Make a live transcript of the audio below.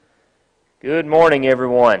Good morning,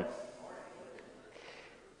 everyone.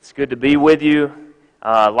 It's good to be with you.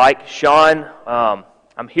 Like Sean,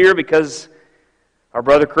 I'm here because our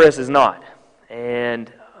brother Chris is not,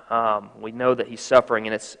 and we know that he's suffering,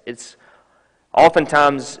 and it's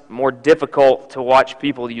oftentimes more difficult to watch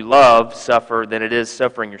people you love suffer than it is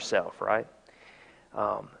suffering yourself, right?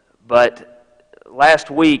 But last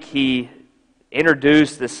week he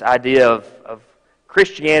introduced this idea of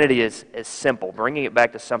Christianity is simple, bringing it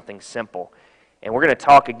back to something simple. And we're going to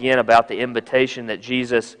talk again about the invitation that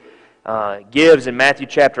Jesus gives in Matthew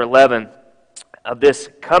chapter 11 of this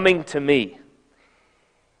coming to me.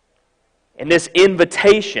 And this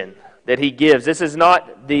invitation that he gives, this is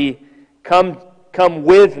not the come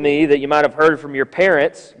with me that you might have heard from your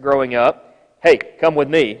parents growing up. Hey, come with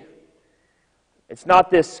me. It's not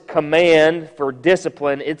this command for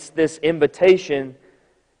discipline, it's this invitation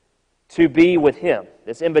to be with Him,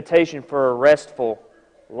 this invitation for a restful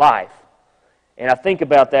life. And I think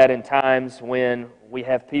about that in times when we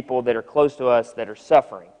have people that are close to us that are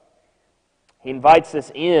suffering. He invites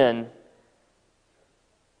us in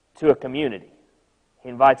to a community. He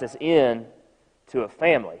invites us in to a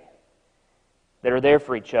family that are there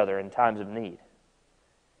for each other in times of need.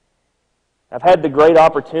 I've had the great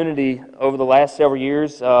opportunity over the last several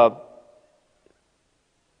years,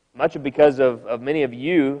 much because of many of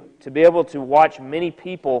you, to be able to watch many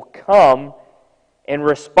people come and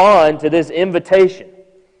respond to this invitation.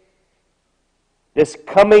 This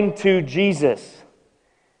coming to Jesus.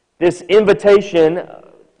 This invitation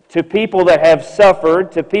to people that have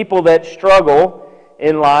suffered, to people that struggle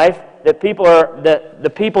in life, the people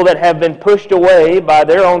that have been pushed away by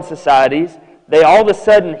their own societies. They all of a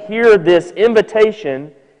sudden hear this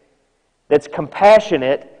invitation that's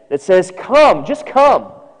compassionate, that says, come, just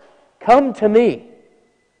come. Come to me.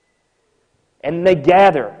 And they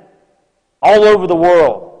gather all over the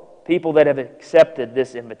world, people that have accepted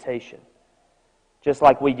this invitation, just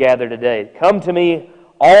like we gather today. Come to me,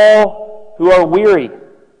 all who are weary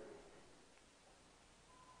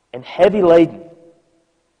and heavy laden,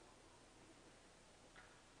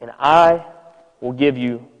 and I will give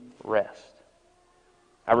you rest.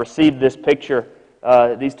 I received this picture,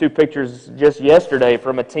 these two pictures just yesterday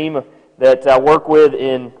from a team that I work with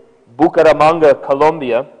in Bucaramanga,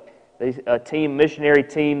 Colombia. A missionary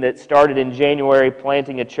team that started in January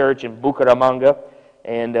planting a church in Bucaramanga,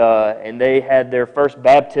 and they had their first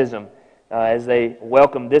baptism as they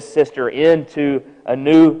welcomed this sister into a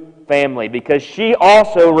new family, because she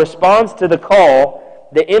also responds to the call,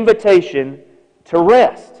 the invitation to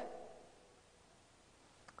rest.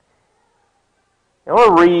 I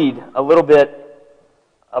want to read a little bit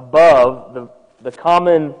above the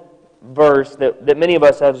common verse that many of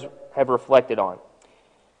us have reflected on.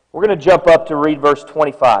 We're going to jump up to read verse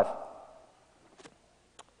 25.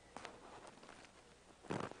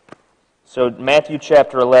 So Matthew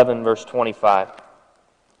chapter 11, verse 25. It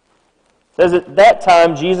says, "At that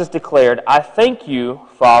time Jesus declared, I thank you,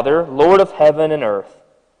 Father, Lord of heaven and earth,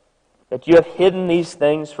 that you have hidden these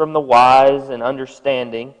things from the wise and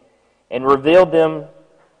understanding and revealed them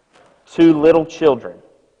to little children."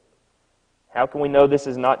 How can we know this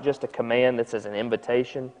is not just a command, this is an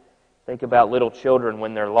invitation? Think about little children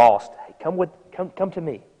when they're lost. Hey, come to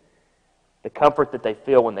me. The comfort that they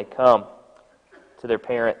feel when they come to their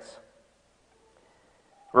parents.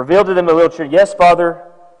 Revealed to them the little children, yes, Father,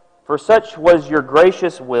 for such was your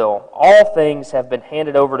gracious will. All things have been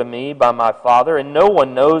handed over to me by my Father, and no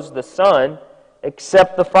one knows the Son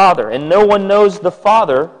except the Father, and no one knows the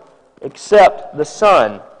Father except the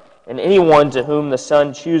Son, and anyone to whom the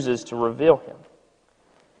Son chooses to reveal him.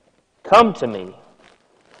 Come to me,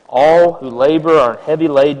 all who labor are heavy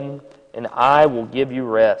laden, and I will give you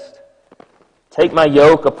rest. Take my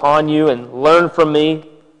yoke upon you and learn from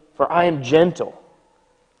me, for I am gentle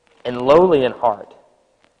and lowly in heart,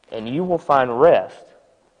 and you will find rest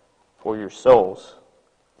for your souls.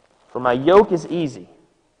 For my yoke is easy,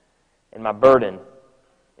 and my burden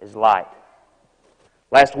is light.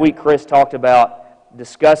 Last week, Chris talked about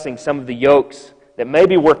discussing some of the yokes that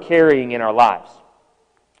maybe we're carrying in our lives.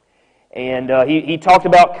 And he talked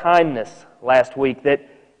about kindness last week, that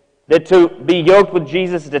to be yoked with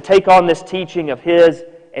Jesus is to take on this teaching of His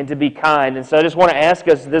and to be kind. And so I just want to ask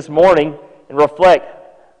us this morning and reflect,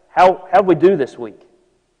 how did we do this week?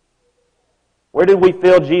 Where did we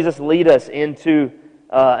feel Jesus lead us into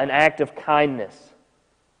an act of kindness?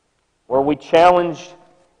 Were we challenged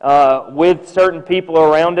with certain people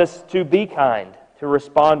around us to be kind, to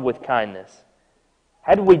respond with kindness?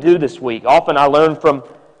 How did we do this week? Often I learn from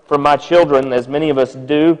my children, as many of us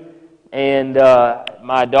do, and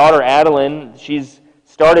my daughter Adeline, she's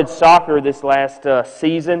started soccer this last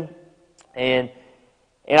season, And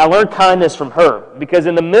I learned kindness from her, because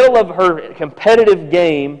in the middle of her competitive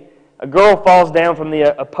game, a girl falls down from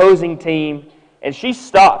the opposing team, and she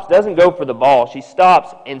stops, doesn't go for the ball. She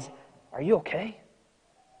stops and, "Are you okay?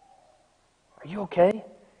 Are you okay?"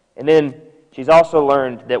 And then she's also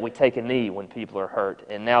learned that we take a knee when people are hurt,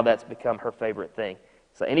 and now that's become her favorite thing.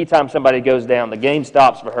 So anytime somebody goes down, the game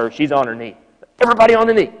stops for her. She's on her knee. Everybody on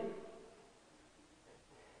the knee.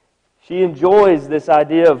 She enjoys this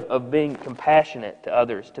idea of being compassionate to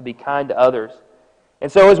others, to be kind to others.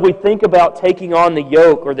 And so as we think about taking on the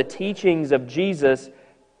yoke or the teachings of Jesus,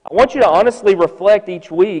 I want you to honestly reflect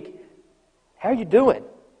each week, how are you doing?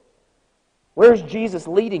 Where's Jesus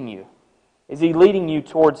leading you? Is He leading you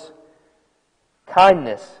towards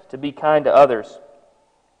kindness, to be kind to others?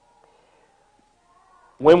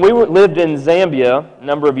 When we lived in Zambia a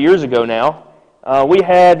number of years ago now, we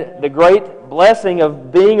had the great blessing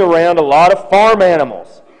of being around a lot of farm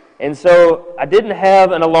animals. And so I didn't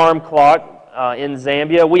have an alarm clock in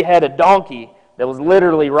Zambia. We had a donkey that was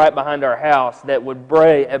literally right behind our house that would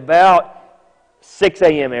bray about 6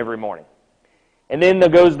 a.m. every morning. And then there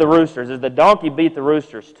goes the roosters, as the donkey beat the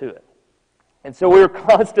roosters to it. And so we were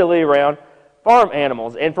constantly around farm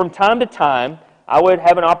animals. And from time to time, I would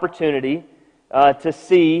have an opportunity to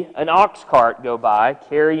see an ox cart go by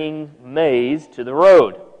carrying maize to the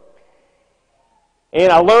road. And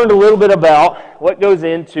I learned a little bit about what goes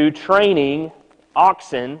into training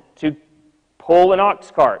oxen to pull an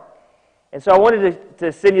ox cart. And so I wanted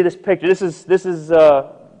to send you this picture. This is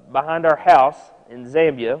behind our house in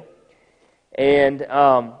Zambia. And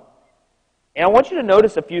I want you to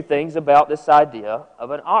notice a few things about this idea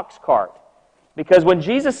of an ox cart. Because when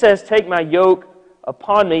Jesus says, "Take my yoke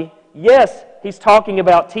upon me," yes, He's talking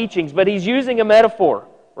about teachings, but He's using a metaphor,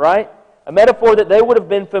 right? A metaphor that they would have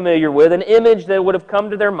been familiar with, an image that would have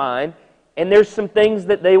come to their mind, and there's some things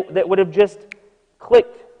that would have just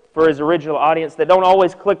clicked for His original audience that don't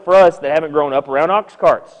always click for us that haven't grown up around ox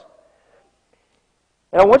carts.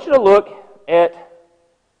 And I want you to look at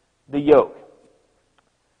the yoke.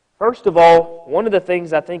 First of all, one of the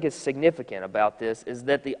things I think is significant about this is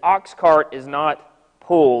that the ox cart is not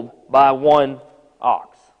pulled by one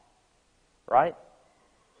ox, right?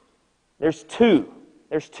 There's two.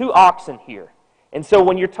 There's two oxen here. And so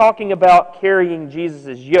when you're talking about carrying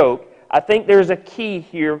Jesus' yoke, I think there's a key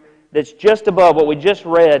here that's just above what we just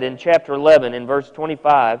read in chapter 11 in verse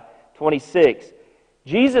 25, 26.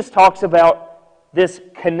 Jesus talks about this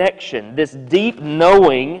connection, this deep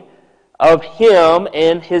knowing of Him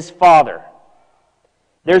and His Father.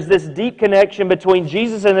 There's this deep connection between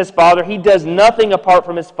Jesus and His Father. He does nothing apart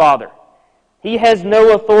from His Father. He has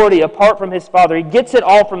no authority apart from His Father. He gets it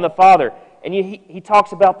all from the Father. And he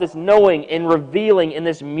talks about this knowing and revealing in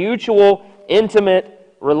this mutual,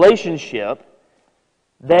 intimate relationship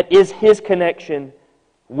that is His connection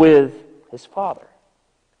with His Father.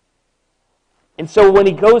 And so when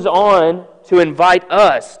He goes on to invite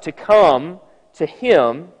us to come to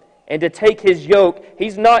Him and to take His yoke,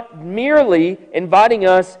 He's not merely inviting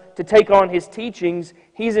us to take on His teachings,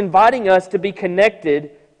 He's inviting us to be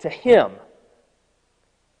connected to Him.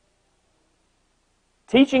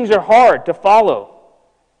 Teachings are hard to follow.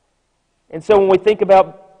 And so when we think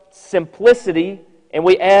about simplicity and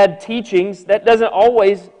we add teachings, that doesn't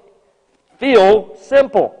always feel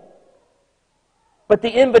simple. But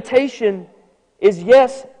the invitation is,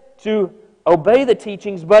 yes, to obey the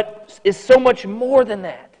teachings, but is so much more than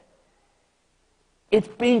that. It's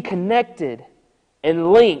being connected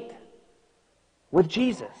and linked with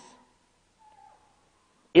Jesus.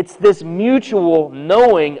 It's this mutual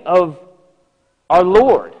knowing of our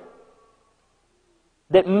Lord.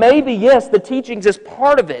 That maybe, yes, the teachings is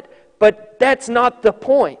part of it, but that's not the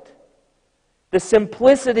point. The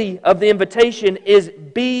simplicity of the invitation is,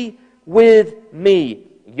 be with me.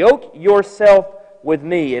 Yoke yourself with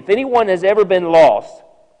me. If anyone has ever been lost,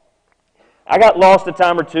 I got lost a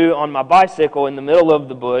time or two on my bicycle in the middle of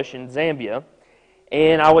the bush in Zambia,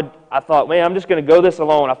 and I thought, man, I'm just going to go this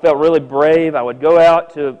alone. I felt really brave. I would go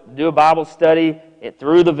out to do a Bible study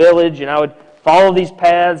through the village, and I would follow these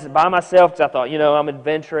paths by myself because I thought, I'm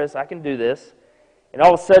adventurous. I can do this. And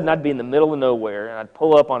all of a sudden, I'd be in the middle of nowhere, and I'd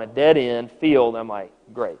pull up on a dead-end field, and I'm like,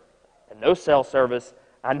 great. And no cell service.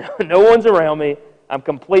 I know no one's around me. I'm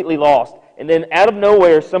completely lost. And then out of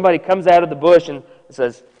nowhere, somebody comes out of the bush and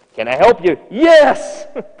says, can I help you? Yes,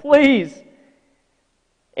 please.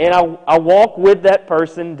 And I walk with that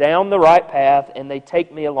person down the right path, and they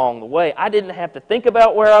take me along the way. I didn't have to think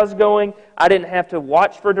about where I was going. I didn't have to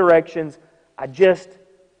watch for directions. I just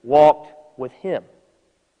walked with Him.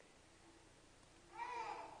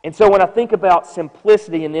 And so when I think about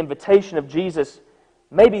simplicity and the invitation of Jesus,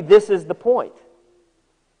 maybe this is the point,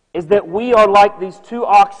 is that we are like these two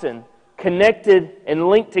oxen connected and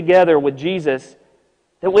linked together with Jesus,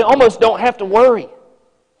 that we almost don't have to worry.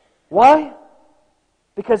 Why?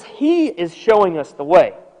 Because He is showing us the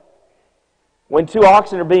way. When two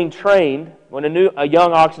oxen are being trained, when a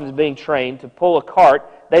young oxen is being trained to pull a cart,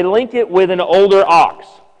 they link it with an older ox,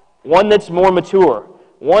 one that's more mature,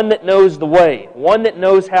 one that knows the way, one that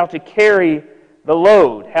knows how to carry the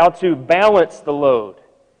load, how to balance the load,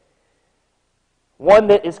 one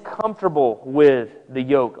that is comfortable with the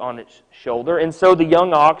yoke on its shoulder. And so the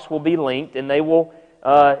young ox will be linked and they will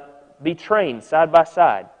be trained side by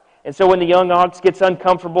side. And so when the young ox gets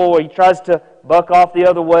uncomfortable or he tries to buck off the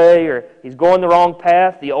other way or he's going the wrong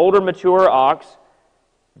path, the older, mature ox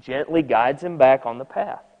gently guides him back on the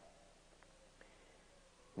path.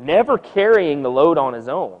 Never carrying the load on his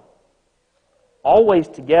own. Always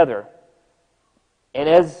together. And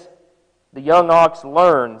as the young ox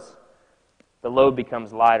learns, the load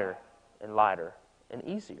becomes lighter and lighter and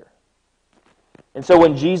easier. And so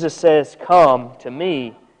when Jesus says, "Come to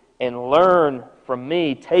me and learn from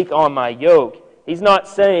me, take on my yoke," He's not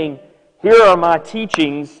saying, "Here are my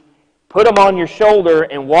teachings, put them on your shoulder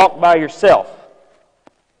and walk by yourself."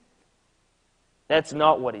 That's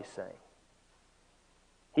not what He's saying.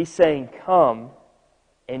 He's saying, "Come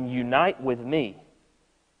and unite with me,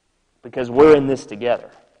 because we're in this together."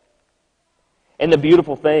 And the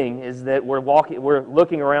beautiful thing is that we're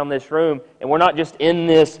looking around this room, and we're not just in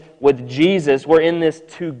this with Jesus, we're in this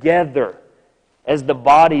together as the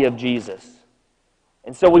body of Jesus.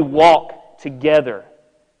 And so we walk together.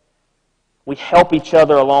 We help each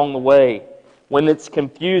other along the way. When it's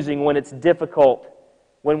confusing, when it's difficult,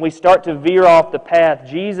 when we start to veer off the path,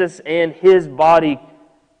 Jesus and His body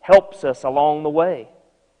helps us along the way.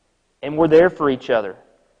 And we're there for each other.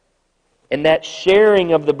 And that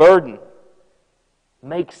sharing of the burden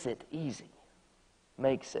makes it easy,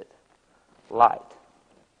 makes it light.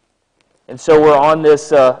 And so we're on this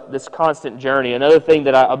constant journey. Another thing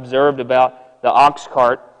that I observed about the ox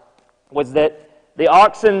cart was that the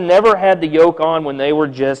oxen never had the yoke on when they were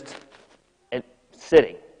just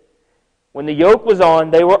sitting. When the yoke was on,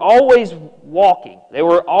 they were always walking. They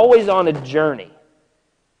were always on a journey.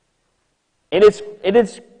 And it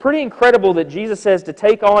is pretty incredible that Jesus says to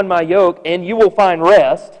take on my yoke and you will find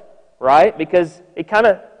rest, right? Because it kind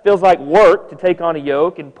of feels like work to take on a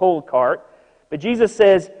yoke and pull a cart. But Jesus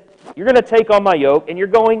says, you're going to take on my yoke and you're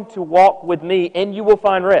going to walk with me and you will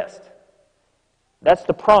find rest. That's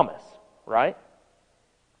the promise, right?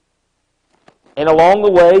 And along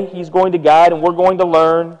the way, He's going to guide and we're going to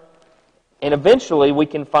learn. And eventually we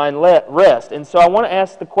can find rest. And so I want to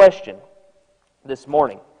ask the question this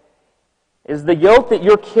morning. Is the yoke that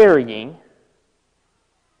you're carrying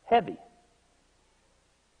heavy?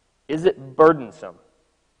 Is it burdensome?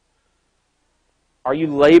 Are you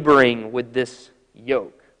laboring with this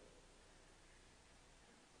yoke?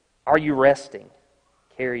 Are you resting,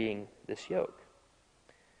 carrying this yoke?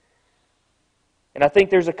 And I think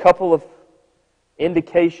there's a couple of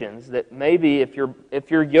indications that maybe if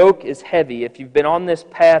your yoke is heavy, if you've been on this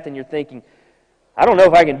path and you're thinking, I don't know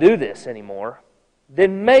if I can do this anymore,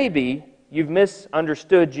 then maybe you've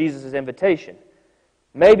misunderstood Jesus' invitation.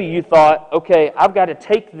 Maybe you thought, okay, I've got to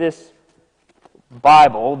take this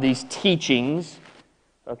Bible, these teachings,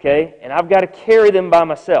 okay, and I've got to carry them by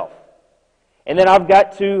myself. And then I've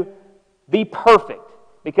got to be perfect,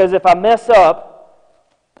 because if I mess up,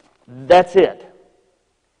 that's it.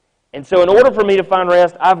 And so in order for me to find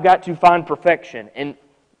rest, I've got to find perfection. And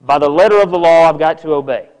by the letter of the law, I've got to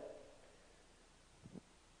obey.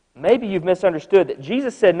 Maybe you've misunderstood that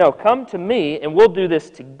Jesus said, no, come to me and we'll do this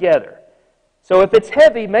together. So if it's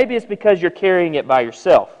heavy, maybe it's because you're carrying it by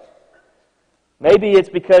yourself. Maybe it's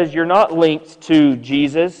because you're not linked to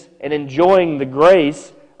Jesus and enjoying the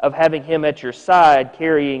grace of having Him at your side,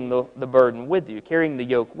 carrying the burden with you, carrying the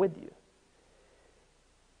yoke with you.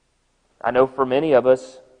 I know for many of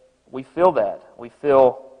us, we feel that. We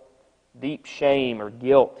feel deep shame or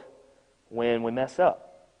guilt when we mess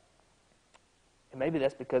up. And maybe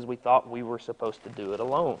that's because we thought we were supposed to do it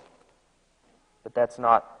alone. But that's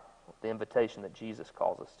not the invitation that Jesus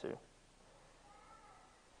calls us to.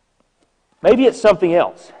 Maybe it's something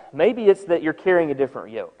else. Maybe it's that you're carrying a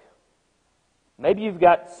different yoke. Maybe you've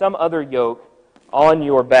got some other yoke on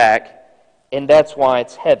your back, and that's why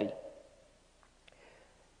it's heavy.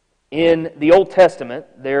 In the Old Testament,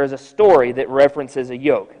 there is a story that references a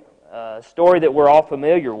yoke, a story that we're all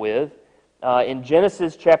familiar with. In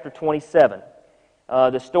Genesis chapter 27,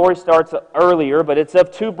 the story starts earlier, but it's of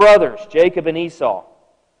two brothers, Jacob and Esau.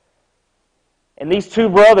 And these two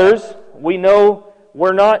brothers, we know,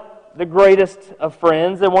 were not the greatest of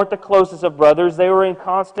friends. They weren't the closest of brothers. They were in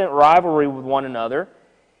constant rivalry with one another.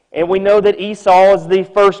 And we know that Esau is the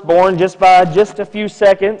firstborn just by just a few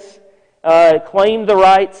seconds. Claimed the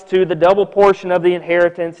rights to the double portion of the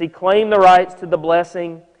inheritance. He claimed the rights to the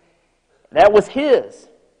blessing. That was his,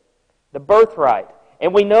 the birthright.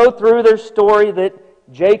 And we know through their story that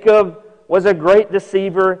Jacob was a great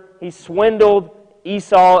deceiver. He swindled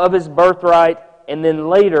Esau of his birthright. And then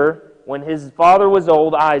later, when his father was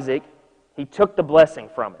old, Isaac, he took the blessing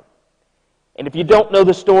from him. And if you don't know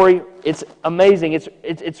the story, it's amazing.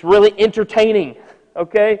 It's really entertaining,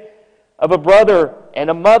 okay? Of a brother and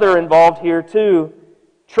a mother involved here too,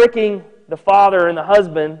 tricking the father and the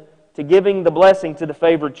husband to giving the blessing to the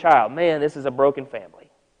favored child. Man, this is a broken family,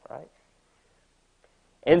 right?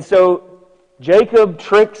 And so Jacob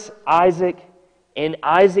tricks Isaac, and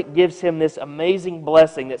Isaac gives him this amazing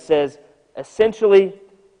blessing that says, essentially,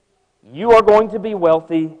 you are going to be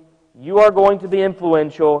wealthy, you are going to be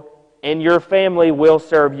influential, and your family will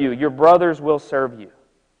serve you. Your brothers will serve you.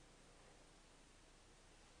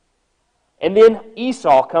 And then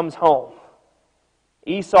Esau comes home.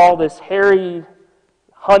 Esau, this hairy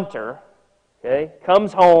hunter, okay,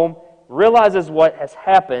 comes home, realizes what has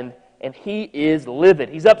happened, and he is livid.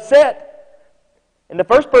 He's upset. And the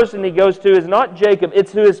first person he goes to is not Jacob,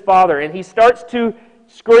 it's to his father. And he starts to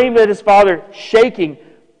scream at his father, shaking,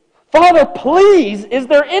 "Father, please, is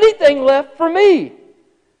there anything left for me?"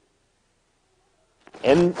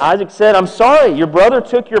 And Isaac said, "I'm sorry, your brother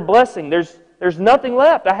took your blessing. There's nothing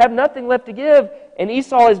left. I have nothing left to give." And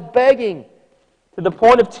Esau is begging to the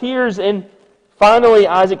point of tears. And finally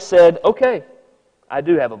Isaac said, "Okay, I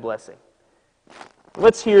do have a blessing."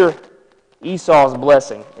 Let's hear Esau's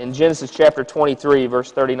blessing in Genesis chapter 23,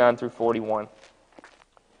 verse 39 through 41. It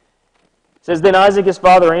says, "Then Isaac his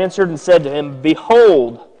father answered and said to him,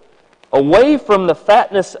 Behold, away from the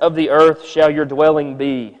fatness of the earth shall your dwelling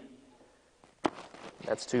be."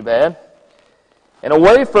 That's too bad. "And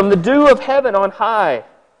away from the dew of heaven on high."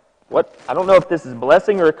 What? I don't know if this is a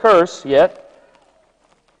blessing or a curse yet.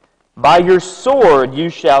 "By your sword you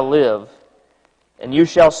shall live, and you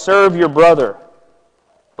shall serve your brother.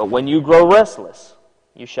 But when you grow restless,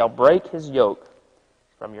 you shall break his yoke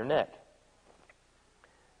from your neck."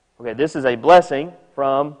 Okay, this is a blessing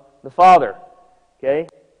from the father. Okay?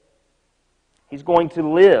 He's going to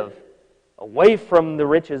live away from the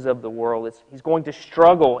riches of the world. He's going to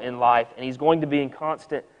struggle in life, and he's going to be in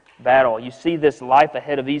constant battle. You see this life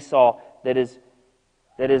ahead of Esau that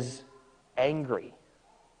is angry,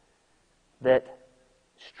 that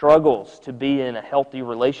struggles to be in a healthy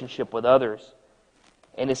relationship with others,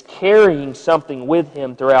 and is carrying something with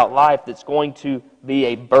him throughout life that's going to be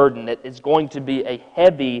a burden, that is going to be a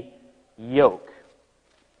heavy yoke.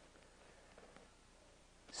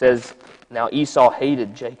 It says, "Now Esau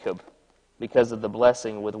hated Jacob because of the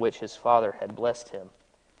blessing with which his father had blessed him.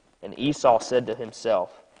 And Esau said to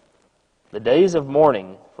himself, The days of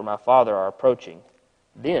mourning for my father are approaching.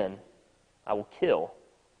 Then I will kill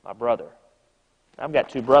my brother." I've got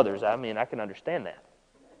two brothers. I mean, I can understand that.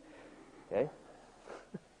 Okay?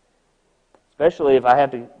 Especially if I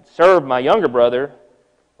have to serve my younger brother,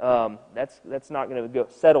 that's not going to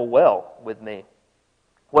settle well with me.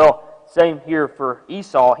 Well, same here for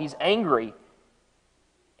Esau. He's angry.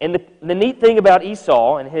 And the neat thing about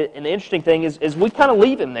Esau, and the interesting thing is we kind of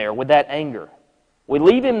leave him there with that anger. We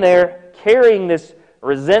leave him there carrying this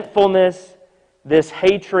resentfulness, this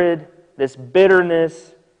hatred, this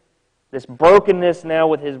bitterness, this brokenness now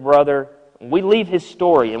with his brother. We leave his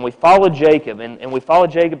story and we follow Jacob. And we follow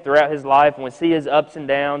Jacob throughout his life, and we see his ups and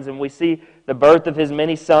downs, and we see the birth of his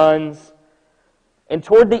many sons. And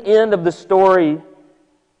toward the end of the story,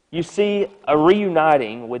 you see a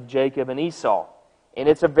reuniting with Jacob and Esau. And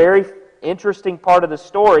it's a very interesting part of the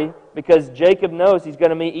story because Jacob knows he's going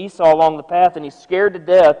to meet Esau along the path, and he's scared to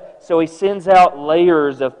death, so he sends out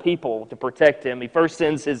layers of people to protect him. He first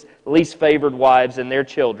sends his least favored wives and their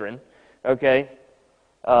children, okay?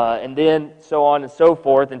 And then so on and so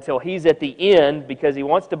forth until he's at the end because he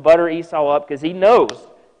wants to butter Esau up because he knows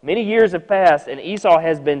many years have passed and Esau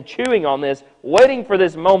has been chewing on this, waiting for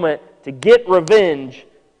this moment to get revenge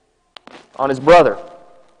on his brother.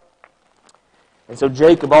 And so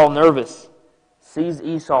Jacob, all nervous, sees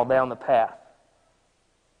Esau down the path.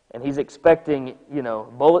 And he's expecting,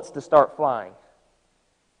 bullets to start flying.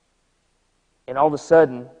 And all of a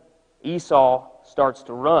sudden, Esau starts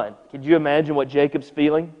to run. Could you imagine what Jacob's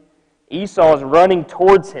feeling? Esau is running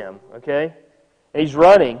towards him, okay? And he's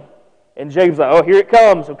running. And Jacob's like, "Oh, here it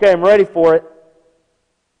comes. Okay, I'm ready for it."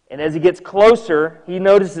 And as he gets closer, he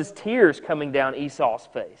notices tears coming down Esau's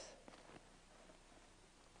face.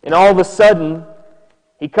 And all of a sudden,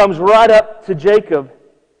 He comes right up to Jacob,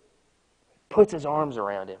 puts his arms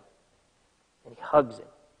around him, and he hugs him,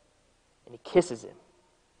 and he kisses him,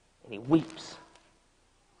 and he weeps.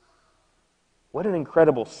 What an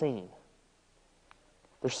incredible scene.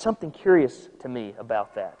 There's something curious to me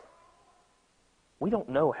about that. We don't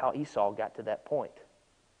know how Esau got to that point.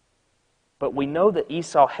 But we know that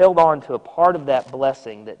Esau held on to a part of that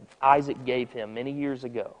blessing that Isaac gave him many years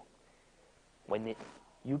ago. When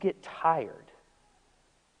you get tired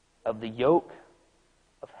of the yoke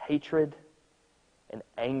of hatred and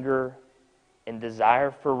anger and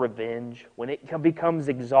desire for revenge, when it becomes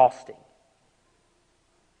exhausting,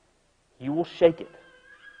 you will shake it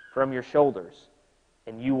from your shoulders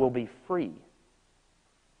and you will be free.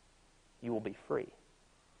 You will be free.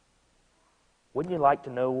 Wouldn't you like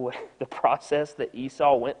to know the process that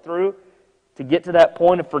Esau went through to get to that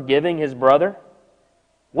point of forgiving his brother?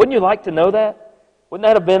 Wouldn't you like to know that? Wouldn't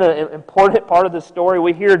that have been an important part of the story?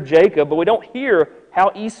 We hear Jacob, but we don't hear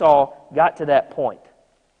how Esau got to that point.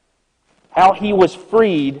 How he was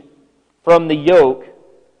freed from the yoke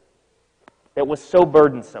that was so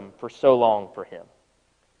burdensome for so long for him.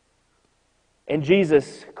 And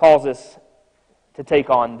Jesus calls us to take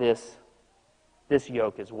on this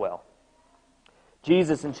yoke as well.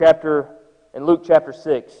 Jesus in Luke chapter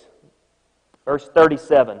 6, verse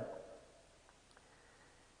 37,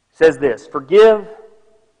 says this, "Forgive,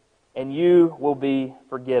 and you will be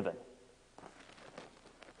forgiven."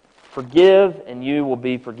 Forgive, and you will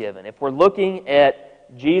be forgiven. If we're looking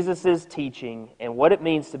at Jesus' teaching and what it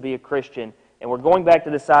means to be a Christian, and we're going back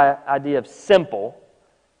to this idea of simple,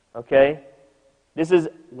 okay? This is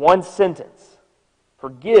one sentence.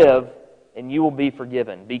 Forgive, and you will be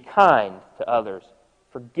forgiven. Be kind to others.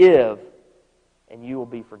 Forgive, and you will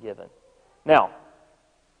be forgiven. Now,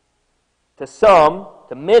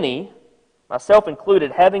 to many, myself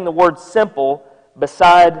included, having the word simple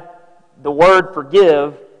beside the word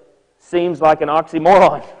forgive seems like an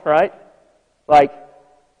oxymoron, right? Like,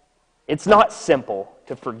 it's not simple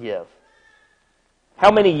to forgive.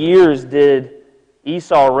 How many years did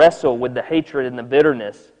Esau wrestle with the hatred and the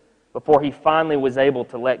bitterness before he finally was able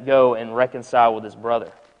to let go and reconcile with his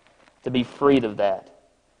brother, to be freed of that?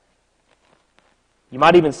 You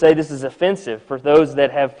might even say this is offensive for those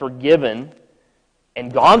that have forgiven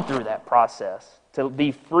and gone through that process, to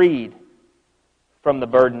be freed from the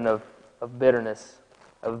burden of bitterness,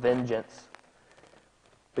 of vengeance.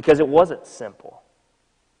 Because it wasn't simple.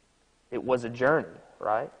 It was a journey,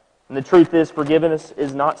 right? And the truth is, forgiveness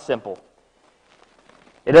is not simple.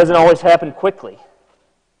 It doesn't always happen quickly.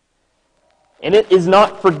 And it is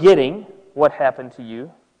not forgetting what happened to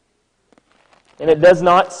you. And it does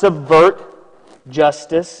not subvert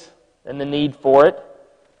justice and the need for it.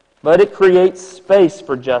 But it creates space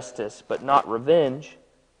for justice, but not revenge.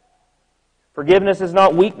 Forgiveness is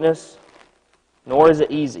not weakness, nor is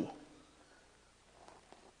it easy.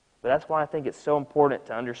 But that's why I think it's so important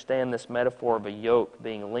to understand this metaphor of a yoke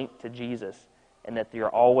being linked to Jesus and that you're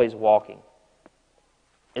always walking.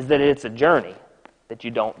 Is that it's a journey that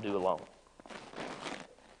you don't do alone.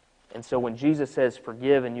 And so when Jesus says,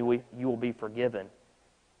 forgive and you will be forgiven,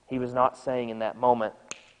 He was not saying in that moment,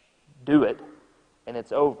 do it and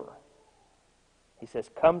it's over. He says,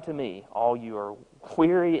 come to me, all you are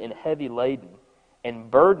weary and heavy laden and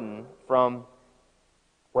burdened from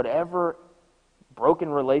whatever broken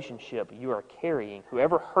relationship you are carrying,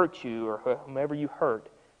 whoever hurt you or whomever you hurt,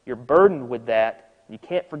 you're burdened with that. You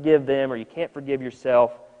can't forgive them or you can't forgive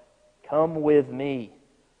yourself. Come with me,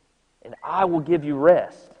 and I will give you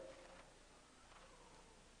rest.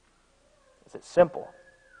 Is it simple?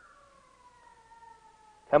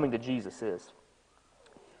 Coming to Jesus is.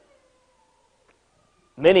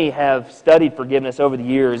 Many have studied forgiveness over the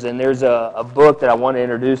years, and there's a book that I want to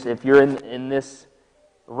introduce. If you're in this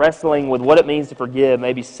wrestling with what it means to forgive,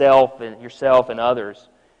 maybe yourself and others,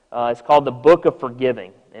 it's called The Book of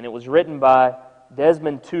Forgiving, and it was written by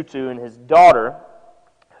Desmond Tutu and his daughter,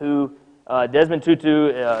 who Desmond Tutu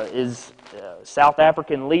is a South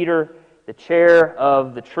African leader, the chair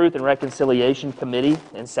of the Truth and Reconciliation Committee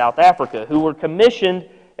in South Africa, who were commissioned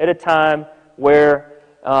at a time where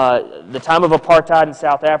the time of apartheid in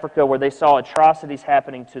South Africa, where they saw atrocities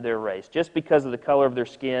happening to their race just because of the color of their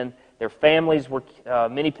skin. Their families were,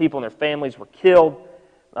 many people in their families were killed.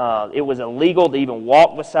 It was illegal to even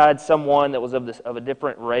walk beside someone that was of a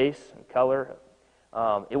different race and color.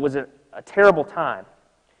 It was a terrible time.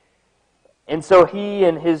 And so he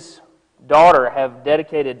and his daughter have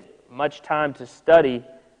dedicated much time to study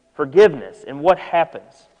forgiveness and what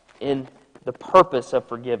happens in the purpose of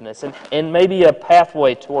forgiveness and maybe a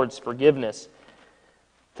pathway towards forgiveness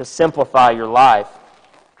to simplify your life.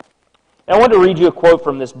 Now, I want to read you a quote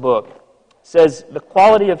from this book. It says, "The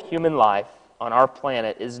quality of human life on our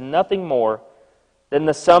planet is nothing more than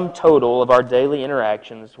the sum total of our daily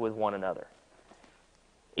interactions with one another.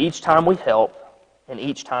 Each time we help and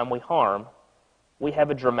each time we harm, we have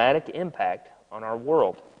a dramatic impact on our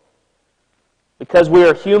world. Because we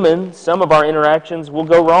are human, some of our interactions will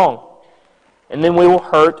go wrong, and then we will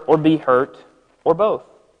hurt or be hurt, or both.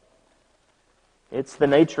 It's the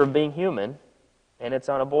nature of being human, and it's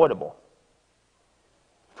unavoidable.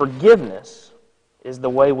 Forgiveness is the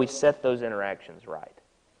way we set those interactions right.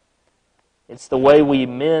 It's the way we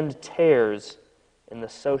mend tears in the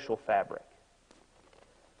social fabric.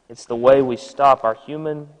 It's the way we stop our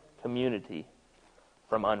human community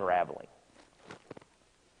from unraveling."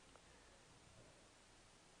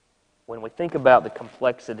 When we think about the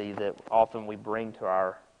complexity that often we bring to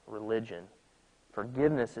our religion,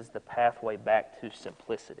 forgiveness is the pathway back to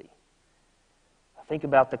simplicity. Think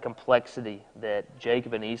about the complexity that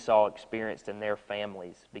Jacob and Esau experienced in their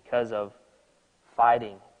families because of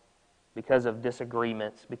fighting, because of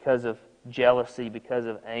disagreements, because of jealousy, because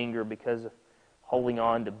of anger, because of holding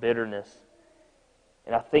on to bitterness.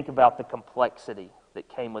 And I think about the complexity that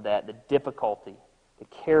came with that, the difficulty, the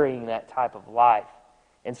carrying that type of life.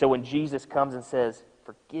 And so when Jesus comes and says,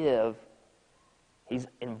 "Forgive," He's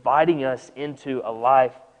inviting us into a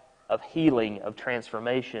life of healing, of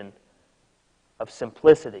transformation, of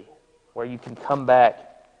simplicity, where you can come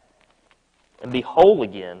back and be whole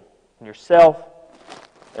again in yourself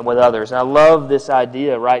and with others. And I love this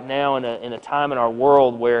idea right now in a time in our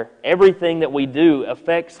world where everything that we do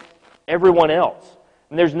affects everyone else.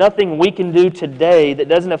 And there's nothing we can do today that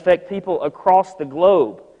doesn't affect people across the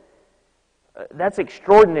globe. That's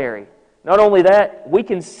extraordinary. Not only that, we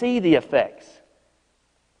can see the effects.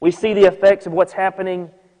 We see the effects of what's happening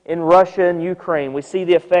in Russia and Ukraine. We see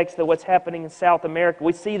the effects of what's happening in South America.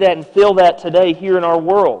 We see that and feel that today here in our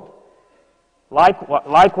world.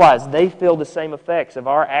 Likewise, they feel the same effects of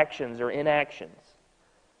our actions or inactions.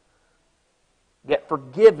 Yet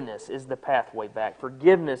forgiveness is the pathway back.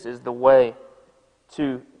 Forgiveness is the way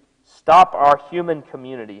to stop our human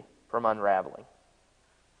community from unraveling.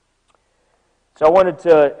 So I wanted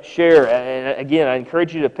to share, and again, I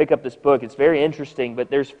encourage you to pick up this book. It's very interesting, but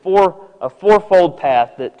there's a fourfold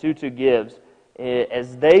path that Tutu gives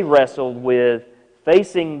as they wrestled with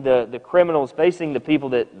facing the criminals, facing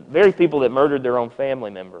the very people that murdered their own family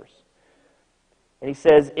members. And he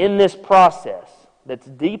says, in this process that's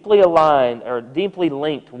deeply aligned or deeply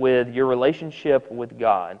linked with your relationship with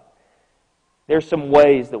God, there's some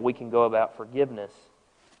ways that we can go about forgiveness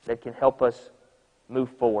that can help us move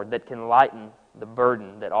forward, that can lighten the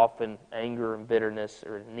burden that often anger and bitterness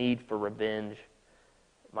or need for revenge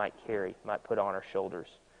might put on our shoulders.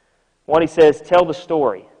 One, he says, tell the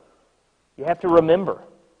story. You have to remember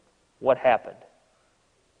what happened.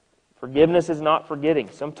 Forgiveness is not forgetting.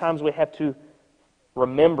 Sometimes we have to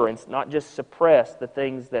remember and not just suppress the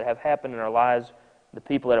things that have happened in our lives, the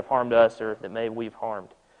people that have harmed us or that maybe we've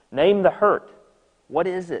harmed. Name the hurt. What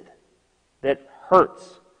is it that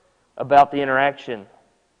hurts about the interaction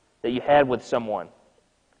that you had with someone?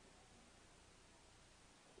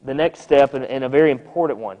 The next step, and a very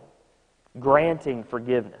important one, granting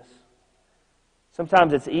forgiveness.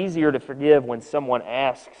 Sometimes it's easier to forgive when someone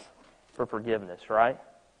asks for forgiveness, right?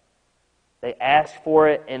 They ask for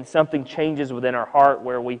it and something changes within our heart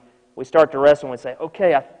where we start to wrestle and say,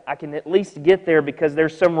 okay, I can at least get there because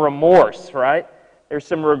there's some remorse, right? There's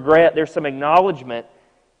some regret, there's some acknowledgement,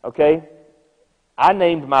 okay? I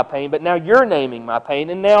named my pain, but now you're naming my pain,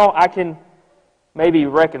 and now I can maybe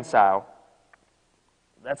reconcile.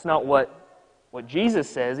 That's not what Jesus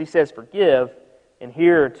says. He says forgive, and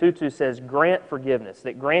here Tutu says grant forgiveness.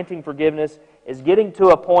 That granting forgiveness is getting to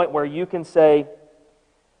a point where you can say,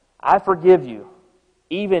 I forgive you,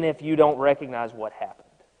 even if you don't recognize what happened.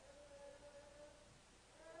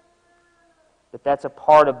 But that's a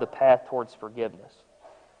part of the path towards forgiveness.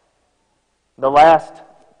 The last,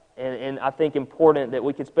 and I think important that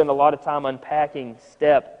we could spend a lot of time unpacking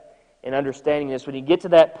step in understanding this, when you get to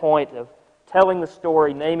that point of telling the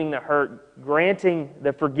story, naming the hurt, granting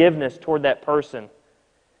the forgiveness toward that person,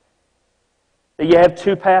 that you have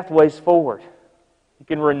two pathways forward. You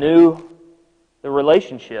can renew the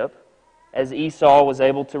relationship as Esau was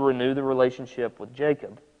able to renew the relationship with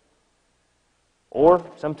Jacob. Or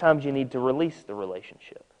sometimes you need to release the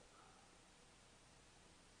relationship.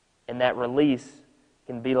 And that release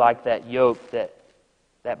can be like that yoke,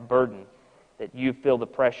 that burden, that you feel the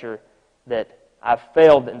pressure that I've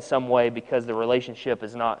failed in some way because the relationship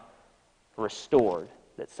is not restored.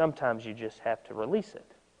 That sometimes you just have to release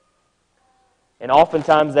it. And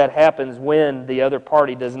oftentimes that happens when the other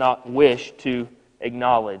party does not wish to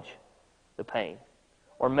acknowledge the pain.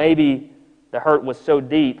 Or maybe the hurt was so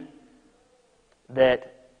deep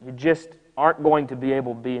that you just aren't going to be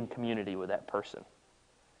able to be in community with that person.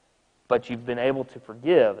 But you've been able to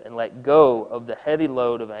forgive and let go of the heavy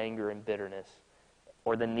load of anger and bitterness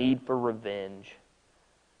or the need for revenge.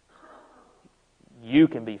 You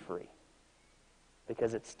can be free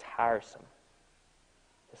because it's tiresome.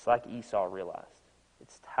 It's like Esau realized.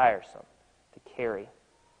 It's tiresome to carry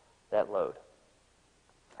that load.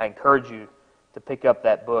 I encourage you to pick up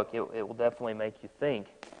that book. It will definitely make you think.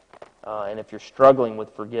 And if you're struggling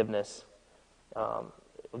with forgiveness, it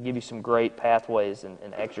will give you some great pathways and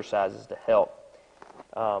exercises to help.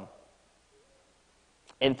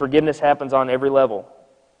 And forgiveness happens on every level.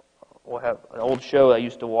 We'll have an old show I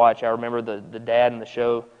used to watch. I remember the dad in the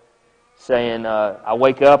show saying, I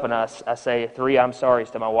wake up and I say 3 I'm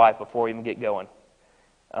sorries to my wife before we even get going.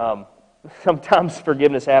 Sometimes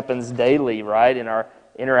forgiveness happens daily, right, in our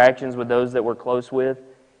interactions with those that we're close with.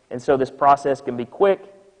 And so this process can be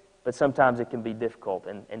quick, but sometimes it can be difficult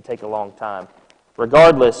and take a long time.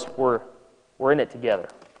 Regardless, we're in it together.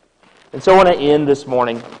 And so I want to end this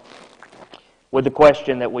morning with the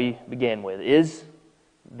question that we began with. Is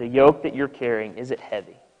the yoke that you're carrying, is it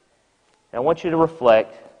heavy? And I want you to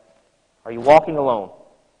reflect, are you walking alone?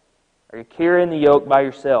 Are you carrying the yoke by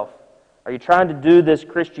yourself? Are you trying to do this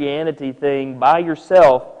Christianity thing by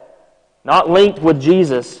yourself, not linked with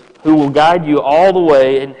Jesus, who will guide you all the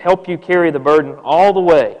way and help you carry the burden all the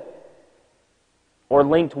way, or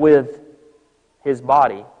linked with His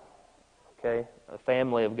body, okay, the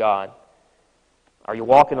family of God? Are you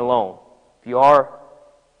walking alone? If you are,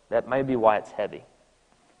 that may be why it's heavy.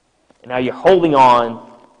 And are you holding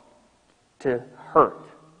on to hurt,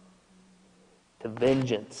 to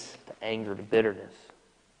vengeance, to anger, to bitterness,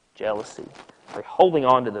 jealousy? Are you holding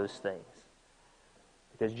on to those things?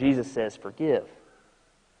 Because Jesus says, forgive,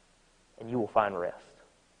 and you will find rest.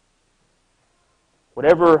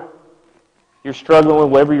 Whatever you're struggling with,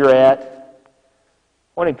 wherever you're at,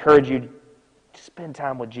 I want to encourage you to spend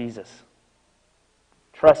time with Jesus.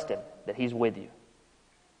 Trust Him that He's with you.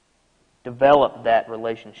 Develop that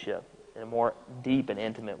relationship in a more deep and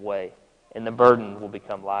intimate way, and the burden will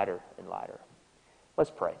become lighter and lighter.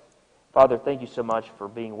 Let's pray. Father, thank you so much for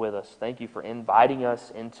being with us. Thank you for inviting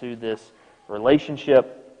us into this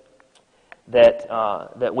relationship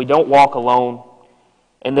that we don't walk alone,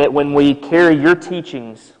 and that when we carry your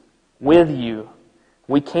teachings with you,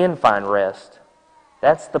 we can find rest.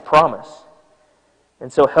 That's the promise.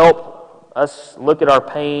 And so help us look at our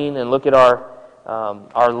pain and look at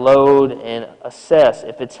our load and assess.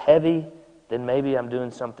 If it's heavy, then maybe I'm doing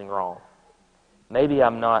something wrong. Maybe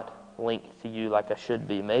I'm not linked to you like I should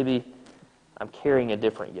be. Maybe I'm carrying a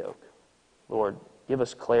different yoke. Lord, give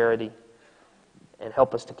us clarity and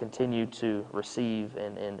help us to continue to receive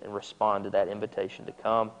and respond to that invitation to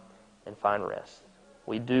come and find rest.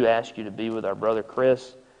 We do ask you to be with our brother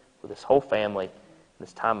Chris, with his whole family in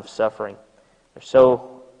this time of suffering.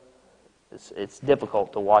 It's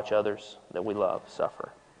difficult to watch others that we love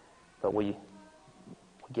suffer. But we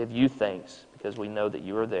give you thanks because we know that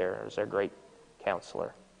you are there as our great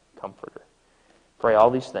counselor, comforter. Pray all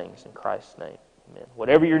these things in Christ's name. Amen.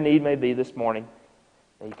 Whatever your need may be this morning,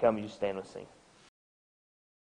 may you come and you stand and sing.